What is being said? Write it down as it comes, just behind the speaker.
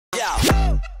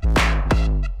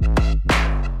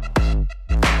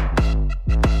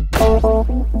What's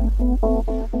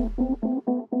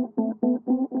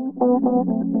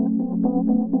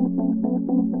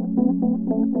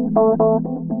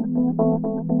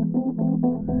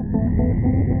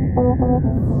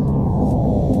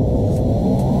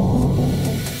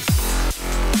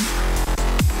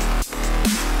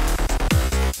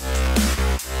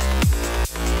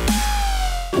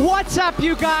up,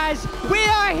 you guys? We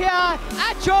are here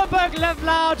at Joburg Live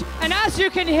Loud, and as you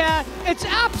can hear, it's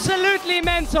absolutely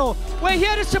mental. We're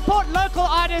here to support local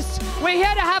artists, we're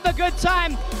here to have a good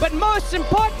time, but most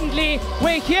importantly,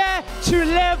 we're here to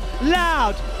live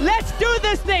loud. Let's do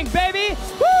this thing, baby!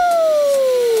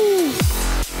 Woo!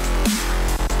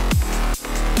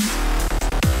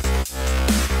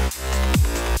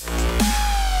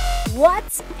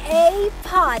 What a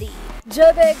party!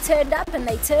 Joburg turned up and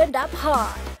they turned up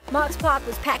hard. Marks Park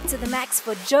was packed to the max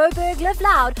for Joburg Live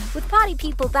Loud, with party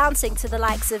people bouncing to the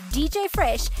likes of DJ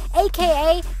Fresh,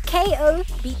 aka KO,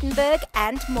 Beatenberg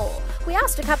and more. We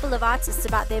asked a couple of artists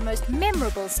about their most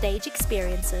memorable stage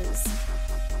experiences.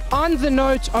 On the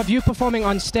note of you performing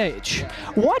on stage,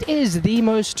 what is the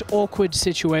most awkward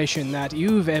situation that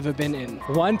you've ever been in?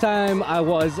 One time I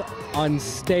was on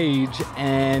stage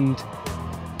and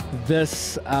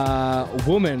this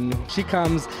woman, she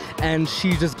comes and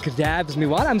she just grabs me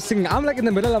while I'm singing. I'm like in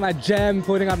the middle of my jam,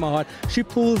 pouring out my heart. She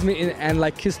pulls me in and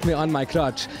like kissed me on my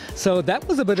crotch. So that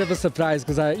was a bit of a surprise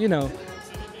because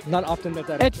not often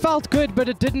that. It felt good, but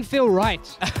it didn't feel right.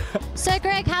 So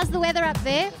Greg, how's the weather up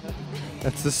there?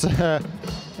 It's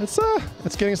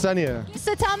getting sunnier.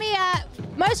 So tell me,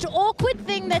 most awkward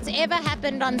thing that's ever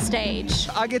happened on stage.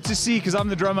 I get to see, because I'm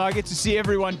the drummer, I get to see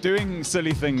everyone doing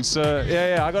silly things. So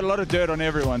yeah, I got a lot of dirt on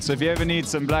everyone. So if you ever need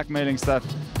some blackmailing stuff,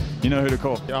 you know who to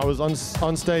call. I was on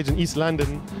stage in East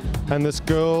London, and this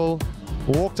girl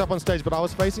walked up on stage, but I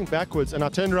was facing backwards, and I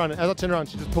turned around, and as I turned around,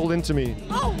 she just pulled into me.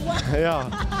 Oh, wow.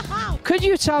 Yeah. Could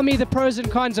you tell me the pros and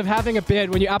cons of having a beard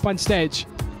when you're up on stage?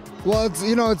 Well,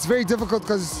 it's very difficult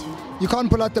because you can't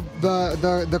pull out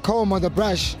the comb or the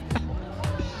brush.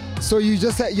 So you're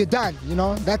done,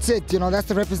 that's it, that's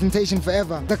the representation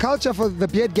forever. The culture for the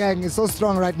beard gang is so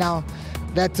strong right now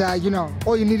that,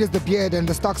 all you need is the beard and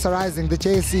the stocks are rising, the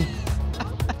JSC.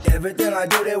 Everything I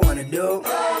do, they want to do.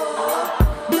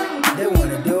 They want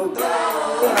to do.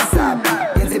 On my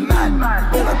side, is it man? On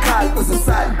my car, who's the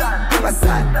side? On my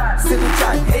side, Civil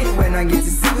Chan. Hey, when I get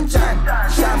to Civil Chan.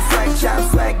 Sham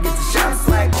swag, get to sham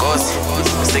swag. Ghost,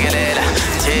 stigalera,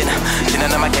 chin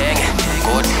on my gang.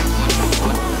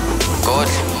 Good,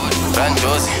 run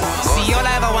Josie. See, all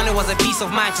I ever wanted was a peace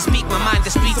of mind, to speak my mind, the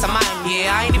streets are mine.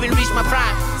 Yeah, I ain't even reached my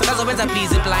prime. So that's when I'm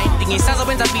busy blind. Thinking that's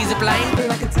when I'm busy blind.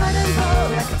 Like a titan ball,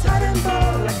 like a titan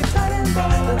ball, like a titan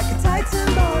ball, like a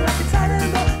titan ball, like a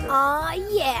titan ball. Ah,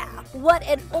 yeah. What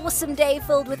an awesome day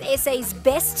filled with SA's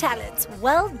best talent.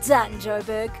 Well done,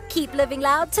 Joburg. Keep living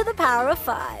loud to the power of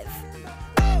 5.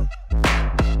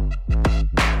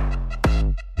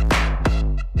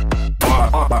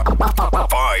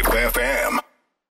 5 FM.